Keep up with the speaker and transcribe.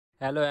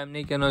Hello, I'm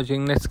Nick and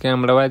watching next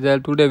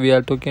Scamadviser. Today we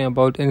are talking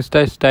about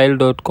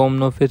Instastyled.com.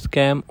 No if it's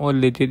scam or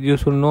legit. You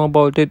should know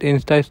about it.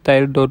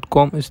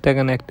 Instastyled.com. Stay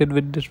connected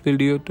with this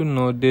video to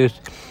know this.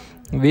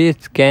 We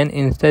scan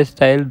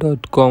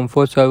Instastyled.com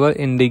for several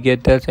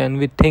indicators and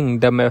we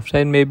think the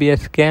website may be a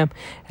scam.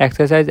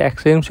 Exercise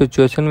extreme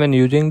situation when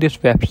using this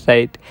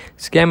website.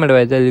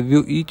 Scamadviser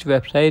review each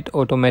website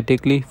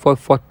automatically for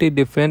 40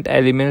 different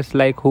elements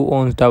like who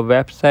owns the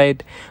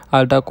website,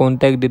 are the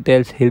contact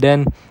details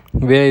hidden,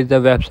 where is the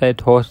website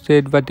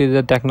hosted, what is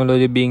the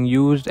technology being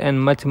used,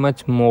 and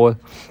much more.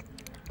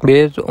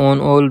 Based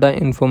on all the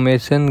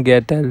information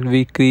gathered,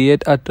 we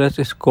create a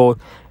trust score.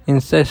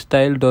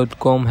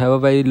 Instastyle.com have a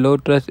very low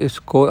trust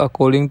score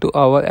according to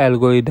our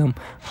algorithm.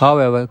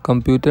 However,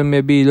 computer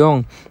may be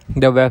wrong.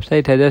 The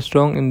website has a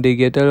strong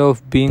indicator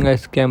of being a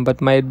scam but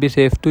might be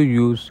safe to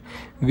use.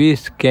 We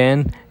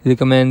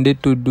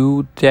recommended to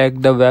do check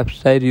the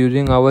website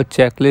using our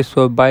checklist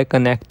or by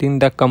connecting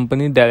the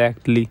company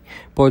directly.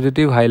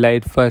 Positive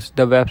highlight: first,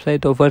 the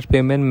website offers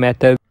payment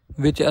method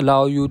which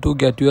allow you to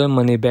get your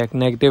money back.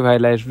 Negative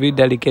highlights: we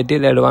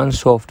dedicated advanced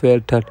software.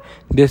 Third,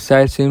 this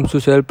site seems to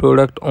sell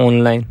product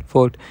online.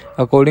 Fourth,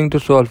 according to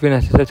Solvay,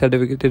 necessary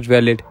certificate is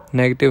valid.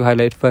 Negative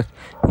highlight: first,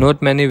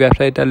 not many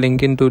websites are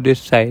linking to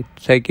this site.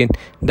 Second,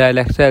 the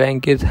Alexa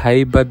rank is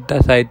high but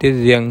the site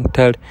is young.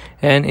 Third,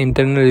 an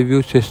internal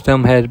review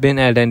system has been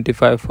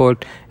identified.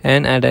 Fourth,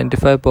 and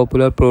identify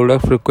popular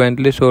products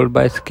frequently sold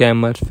by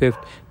scammers. Fifth,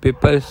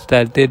 people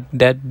stated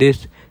that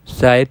this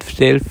site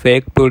sell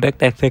fake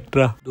product,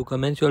 etc. Do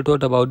comment your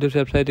thought about this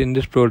website in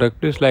this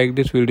product. Please like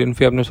this video. And if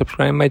you have not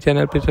subscribed my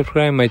channel, please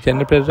subscribe my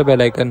channel, press the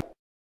bell icon.